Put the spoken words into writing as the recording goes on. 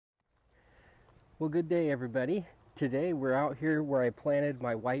Well, good day everybody. Today we're out here where I planted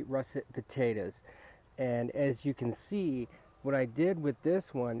my white russet potatoes. And as you can see, what I did with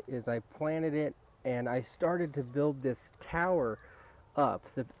this one is I planted it and I started to build this tower up.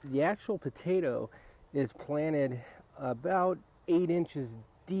 The actual potato is planted about 8 inches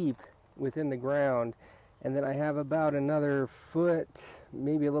deep within the ground, and then I have about another foot,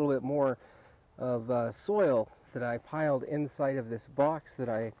 maybe a little bit more, of soil that I piled inside of this box that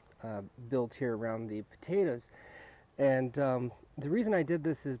I built here around the potatoes. And the reason I did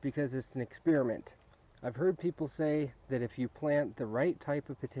this is because it's an experiment. I've heard people say that if you plant the right type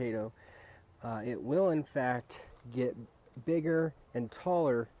of potato, it will in fact get bigger and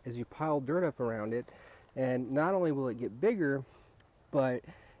taller as you pile dirt up around it. And not only will it get bigger, but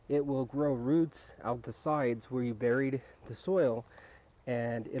it will grow roots out the sides where you buried the soil,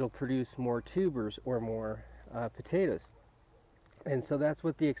 and it'll produce more tubers or more potatoes. And so that's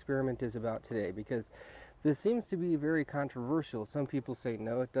what the experiment is about today, because this seems to be very controversial. Some people say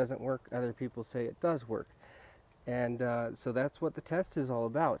no, it doesn't work. Other people say it does work. And so that's what the test is all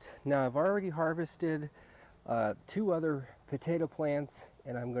about. Now, I've already harvested 2 other potato plants,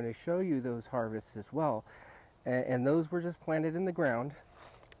 and I'm going to show you those harvests as well. And those were just planted in the ground.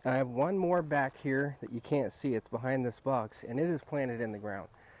 I have one more back here that you can't see. It's behind this box, and it is planted in the ground.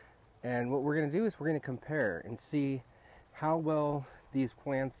 And what we're going to do is we're going to compare and see how well these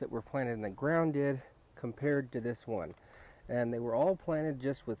plants that were planted in the ground did compared to this one. And they were all planted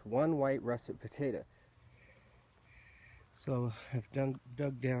just with one white russet potato. So I've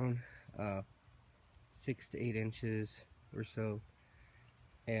dug down 6 to 8 inches or so,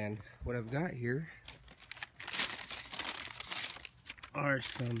 and what I've got here are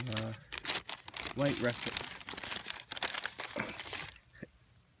some white russets.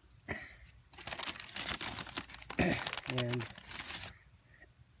 And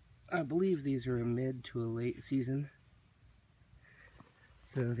I believe these are a mid to a late season,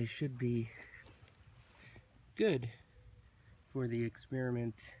 so they should be good for the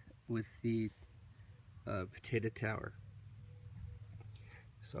experiment with the potato tower.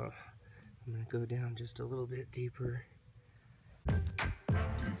 So I'm going to go down just a little bit deeper.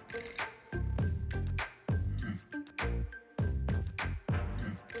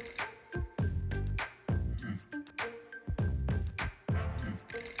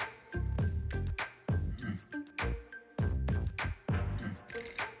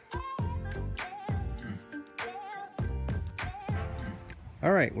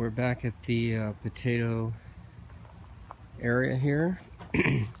 Alright, we're back at the potato area here.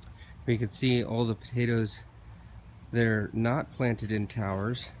 We can see all the potatoes that are not planted in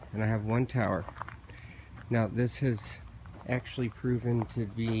towers, and I have one tower. Now, this has actually proven to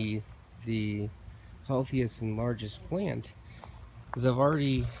be the healthiest and largest plant, because I've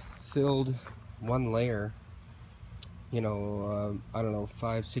already filled one layer, I don't know,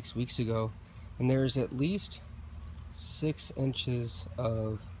 5-6 weeks ago, and there's at least 6 inches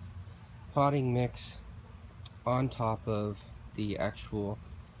of potting mix on top of the actual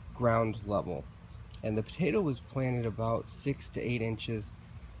ground level, and the potato was planted about 6 to 8 inches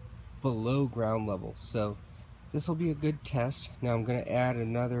below ground level. So this will be a good test. Now I'm going to add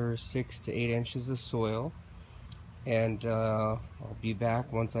another 6 to 8 inches of soil, and I'll be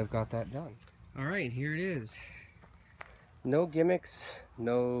back once I've got that done. Alright, here it is. No gimmicks,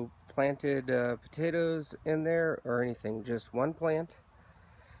 no planted potatoes in there or anything, just one plant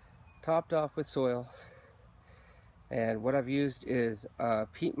topped off with soil. And what I've used is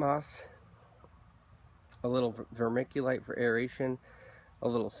peat moss, a little vermiculite for aeration, a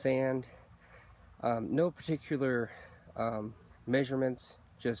little sand, no particular measurements,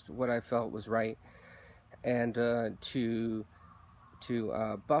 just what I felt was right. And to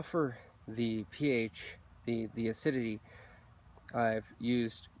buffer the pH, the acidity, I've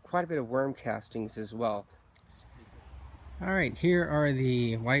used quite a bit of worm castings as well. Alright, here are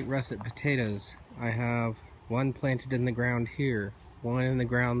the white russet potatoes. I have one planted in the ground here, one in the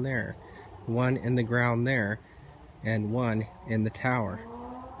ground there, one in the ground there, and one in the tower.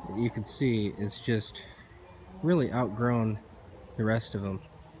 You can see it's just really outgrown the rest of them.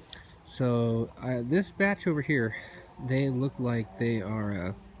 So this batch over here, they look like they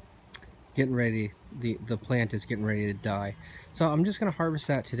are getting ready, the plant is getting ready to die. So I'm just going to harvest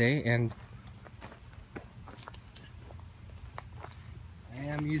that today, and I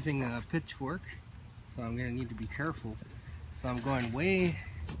am using a pitchfork, so I'm going to need to be careful. So I'm going way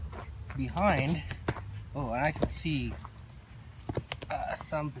behind. Oh, and I can see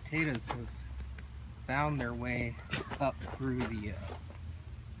some potatoes have found their way up through the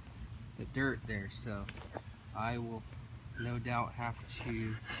dirt there, so I will no doubt have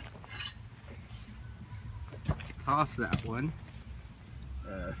to toss that one.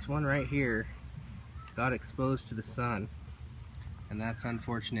 This one right here got exposed to the sun, and that's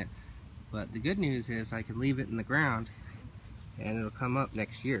unfortunate. But the good news is I can leave it in the ground and it'll come up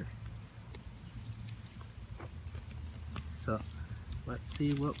next year. So let's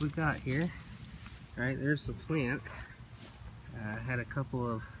see what we got here. All right, there's the plant. I had a couple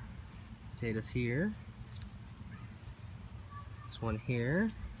of potatoes here. This one here.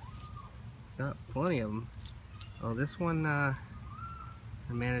 Got plenty of them. Oh, this one I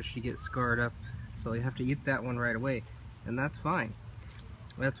managed to get scarred up, so you have to eat that one right away, and that's fine.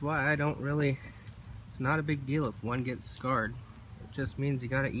 That's why I don't really, it's not a big deal if one gets scarred. It just means you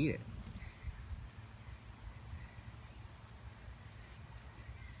gotta eat it.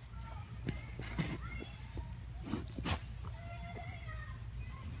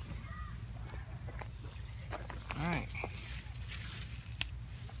 Alright.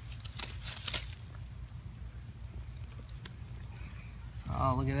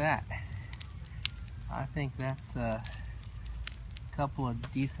 Oh, look at that. I think that's a couple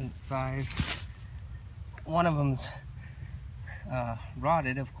of decent size. One of them's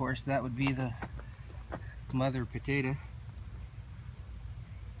rotted, of course. That would be the mother potato.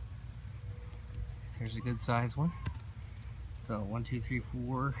 Here's a good size one. So 1, 2, 3,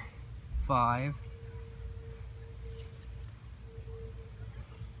 4, 5.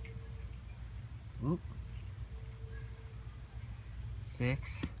 Oop.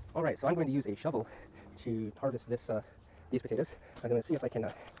 6. All right, so I'm going to use a shovel to harvest these potatoes. I'm going to see if I can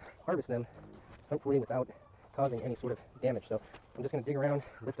harvest them, hopefully without causing any sort of damage. So I'm just going to dig around,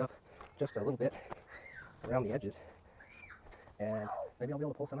 lift up just a little bit around the edges, and maybe I'll be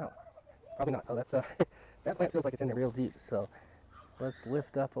able to pull some out. Probably not. Oh, that's that plant feels like it's in there real deep. So let's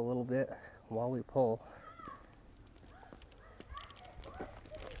lift up a little bit while we pull.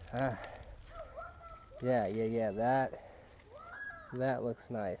 Yeah. That looks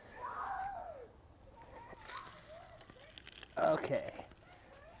nice. Okay,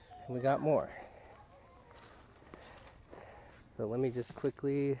 we got more. So let me just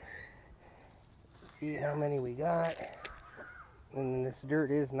quickly see how many we got. And this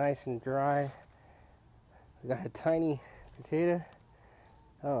dirt is nice and dry. We got a tiny potato.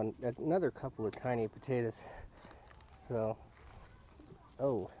 Oh, another couple of tiny potatoes. So,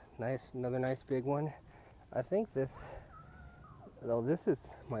 oh, nice, another nice big one. I think this, though, this is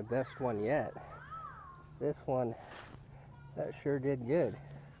my best one yet. This one, that sure did good.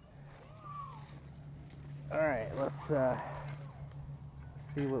 All right, let's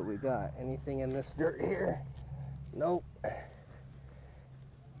see what we got. Anything in this dirt here? Nope.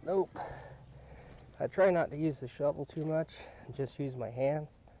 Nope. I try not to use the shovel too much, just use my hands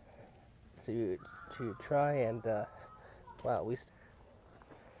to try and wow,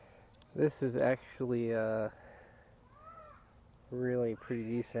 this is actually really pretty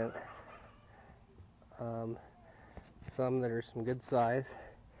decent. Some that are some good size,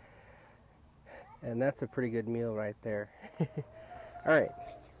 and that's a pretty good meal right there. All right,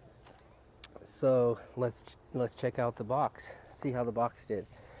 so let's check out the box, see how the box did.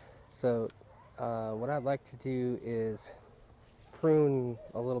 So what I'd like to do is prune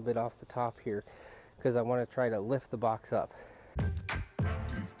a little bit off the top here, because I want to try to lift the box up.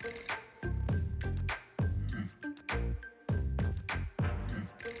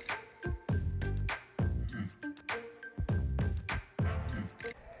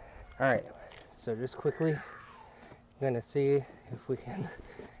 Alright, so just quickly, I'm going to see if we can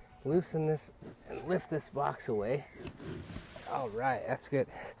loosen this and lift this box away. Alright, that's good,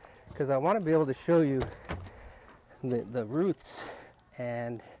 because I want to be able to show you the roots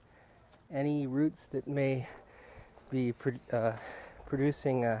and any roots that may be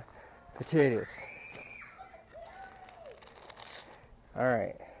producing potatoes.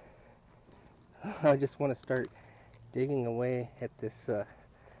 Alright, I just want to start digging away at this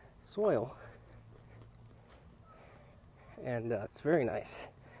soil, and it's very nice,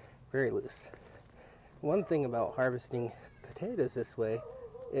 very loose. One thing about harvesting potatoes this way,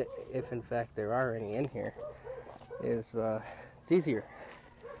 if in fact there are any in here, is it's easier.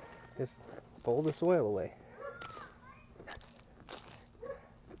 Just pull the soil away.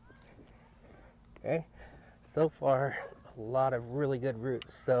 Okay, so far a lot of really good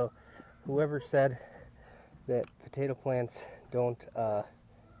roots. So whoever said that potato plants don't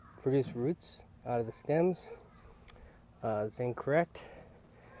produce roots out of the stems is incorrect.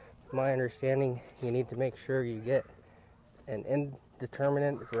 It's my understanding you need to make sure you get an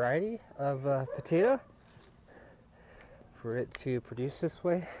indeterminate variety of potato for it to produce this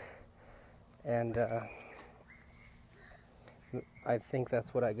way, and I think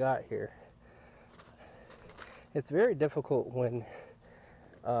that's what I got here. It's very difficult when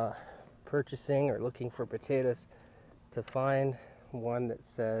purchasing or looking for potatoes to find one that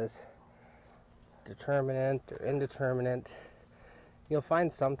says determinate or indeterminate. You'll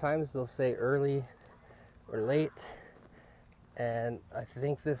find sometimes they'll say early or late, and I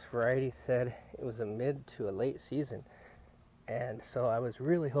think this variety said it was a mid to a late season, and so I was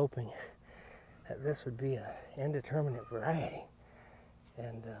really hoping that this would be an indeterminate variety.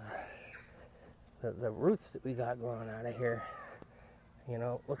 And the roots that we got growing out of here, you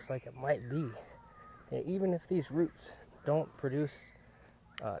know, looks like it might be. And even if these roots don't produce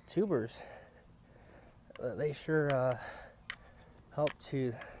tubers, they sure help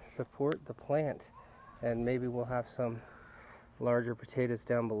to support the plant, and maybe we'll have some larger potatoes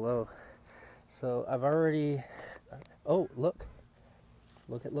down below. So I've already, oh, look.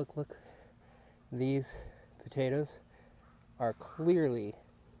 These potatoes are clearly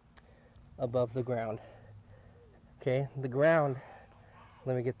above the ground. Okay, the ground,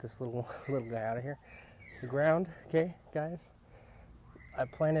 let me get this little guy out of here. The ground, okay, guys, I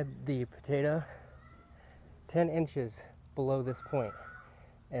planted the potato 10 inches below this point,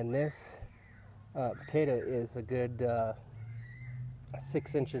 and this potato is a good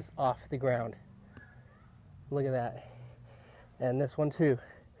 6 inches off the ground. Look at that. And this one too.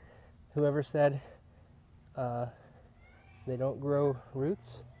 Whoever said they don't grow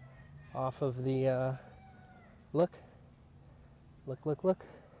roots off of the look.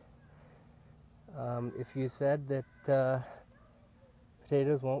 If you said that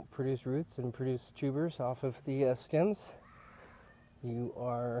potatoes won't produce roots and produce tubers off of the stems, you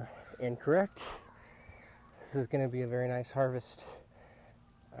are incorrect. This is going to be a very nice harvest.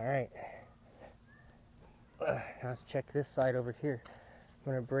 All right, let's check this side over here.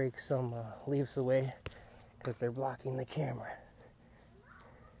 I'm going to break some leaves away because they're blocking the camera.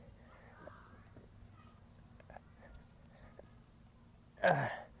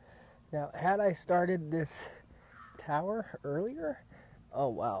 Now, had I started this tower earlier, oh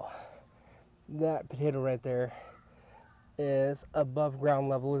wow, that potato right there is above ground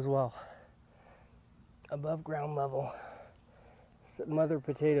level as well. Above ground level. So mother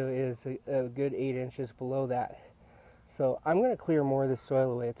potato is a good 8 inches below that. So I'm going to clear more of this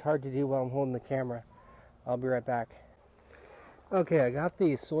soil away. It's hard to do while I'm holding the camera. I'll be right back. Okay, I got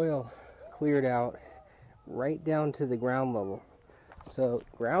the soil cleared out right down to the ground level. So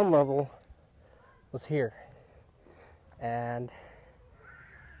ground level was here, and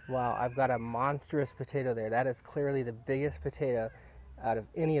wow, I've got a monstrous potato there. That is clearly the biggest potato out of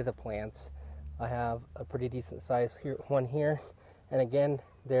any of the plants. I have a pretty decent size one here, and again,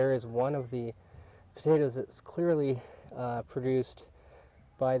 there is one of the potatoes that's clearly produced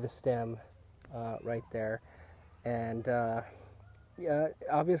by the stem right there. And yeah,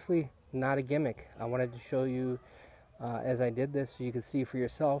 obviously not a gimmick. I wanted to show you as I did this so you can see for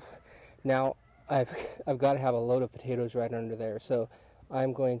yourself. Now I've got to have a load of potatoes right under there, so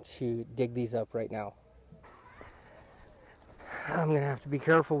I'm going to dig these up right now. I'm gonna have to be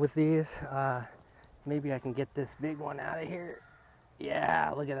careful with these. Maybe I can get this big one out of here.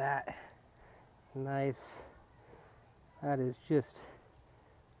 Yeah, look at that. Nice. That is just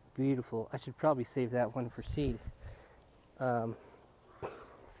beautiful. I should probably save that one for seed. Let's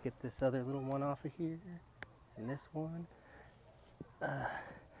get this other little one off of here. And this one.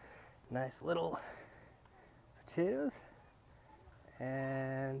 Nice little potatoes.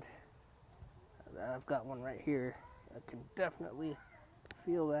 And I've got one right here. I can definitely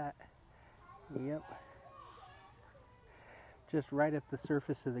feel that. Yep. Just right at the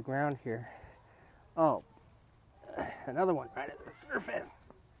surface of the ground here. Oh, another one right at the surface.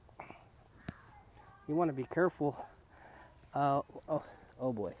 You want to be careful. Oh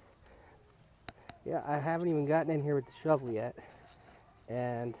boy. Yeah, I haven't even gotten in here with the shovel yet.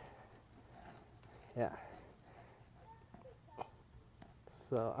 And yeah.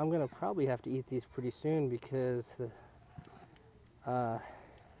 So I'm gonna probably have to eat these pretty soon because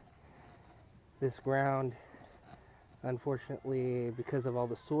this ground, unfortunately, because of all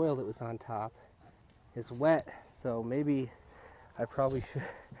the soil that was on top, is wet. So maybe I probably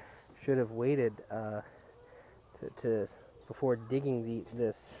should have waited to before digging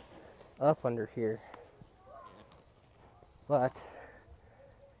this up under here. But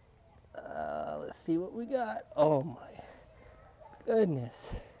let's see what we got. Oh my goodness.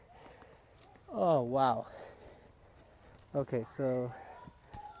 Oh wow. Okay, so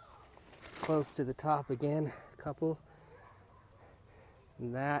close to the top again, a couple.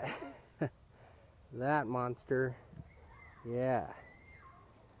 And that that monster. Yeah.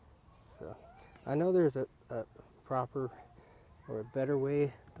 So I know there's a proper or a better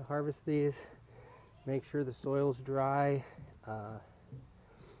way to harvest these, make sure the soil's dry,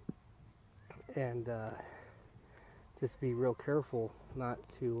 and just be real careful not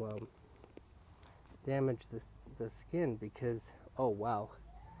to damage the skin, because oh wow,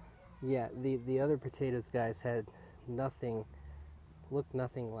 yeah, the other potatoes, guys, had nothing, looked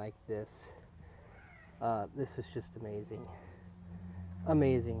nothing like this. This is just amazing,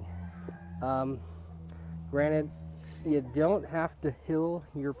 amazing. Granted, you don't have to hill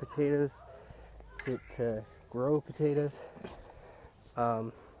your potatoes to grow potatoes,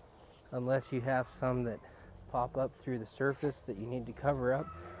 unless you have some that pop up through the surface that you need to cover up.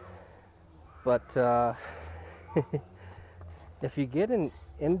 But if you get an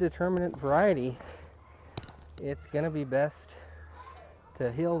indeterminate variety, it's going to be best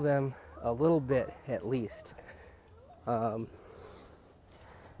to hill them a little bit at least.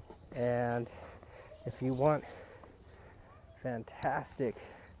 And if you want fantastic,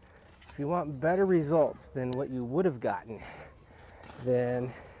 if you want better results than what you would have gotten,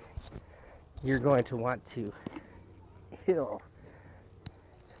 then you're going to want to hill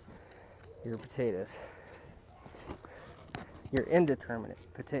your potatoes, your indeterminate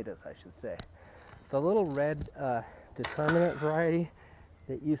potatoes, I should say. The little red determinate variety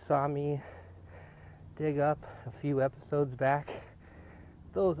that you saw me dig up a few episodes back,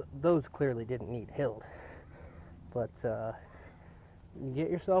 those clearly didn't need hilled. But you get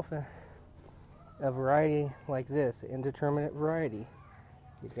yourself a variety like this, indeterminate variety,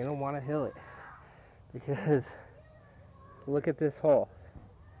 you're going to want to hill it, because look at this hull.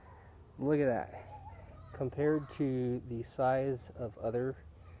 Look at that. Compared to the size of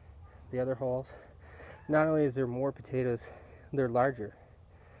the other hulls, not only is there more potatoes, they're larger.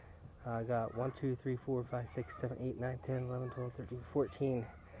 I got 1, 2, 3, 4, 5, 6, 7, 8, 9, 10, 11, 12, 13, 14,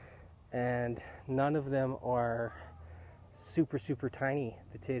 and none of them are super tiny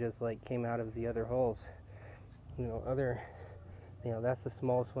potatoes like came out of the other hulls. That's the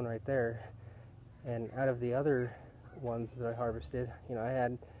smallest one right there, and out of the other ones that I harvested, I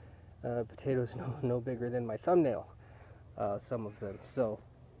had potatoes no bigger than my thumbnail, some of them. So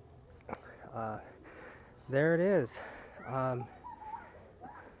there it is.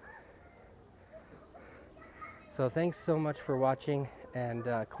 So thanks so much for watching, and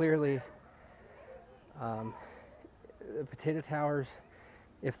clearly the potato towers,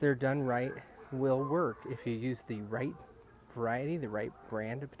 if they're done right, will work if you use the right variety, the right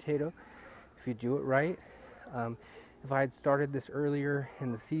brand of potato. If you do it right, if I had started this earlier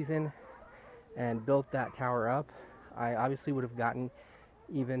in the season and built that tower up, I obviously would have gotten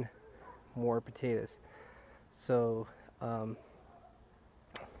even more potatoes. So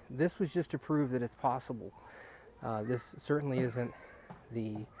this was just to prove that it's possible. This certainly isn't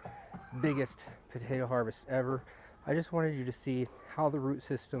the biggest potato harvest ever. I just wanted you to see how the root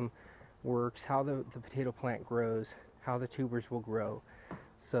system works, how the potato plant grows, how the tubers will grow.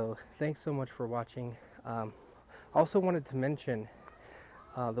 So thanks so much for watching. Also wanted to mention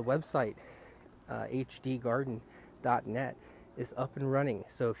the website, hdgarden.net, is up and running.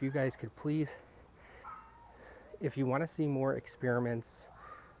 So if you guys could please, if you want to see more experiments,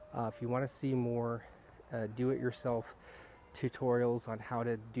 if you want to see more do-it-yourself tutorials on how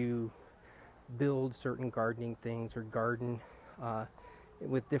to build certain gardening things or garden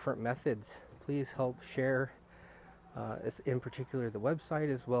with different methods, please help share, in particular the website,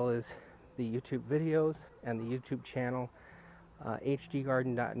 as well as the YouTube videos and the YouTube channel,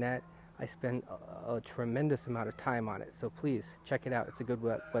 hdgarden.net. I spend a tremendous amount of time on it, so please check it out. It's a good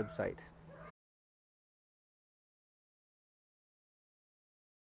website.